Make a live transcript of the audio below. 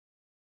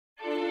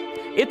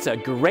It's a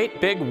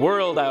great big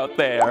world out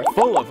there,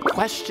 full of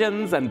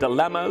questions and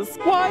dilemmas.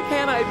 Why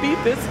can't I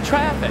beat this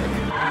traffic?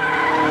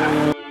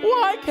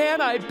 Why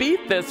can't I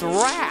beat this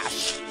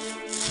rash?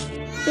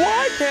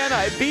 Why can't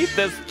I beat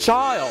this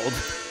child?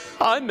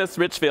 I'm Miss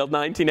Richfield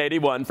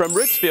 1981 from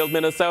Richfield,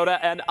 Minnesota,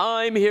 and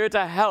I'm here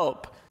to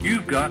help.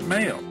 You've got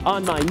mail.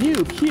 On my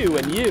new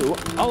Q&U,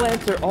 I'll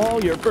answer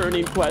all your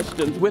burning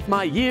questions with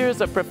my years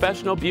of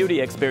professional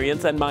beauty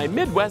experience and my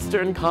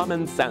Midwestern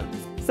common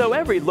sense. So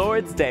every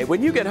Lord's Day,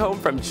 when you get home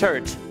from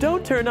church,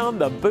 don't turn on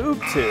the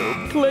boob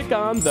tube. Click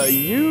on the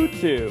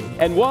YouTube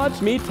and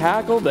watch me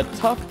tackle the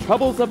tough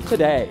troubles of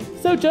today.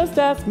 So just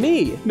ask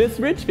me, Miss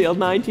Richfield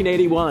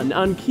 1981,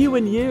 on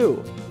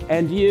Q&U.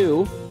 And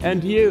you,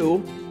 and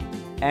you,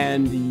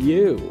 and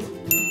you.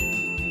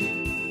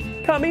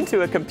 Coming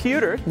to a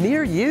computer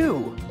near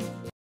you.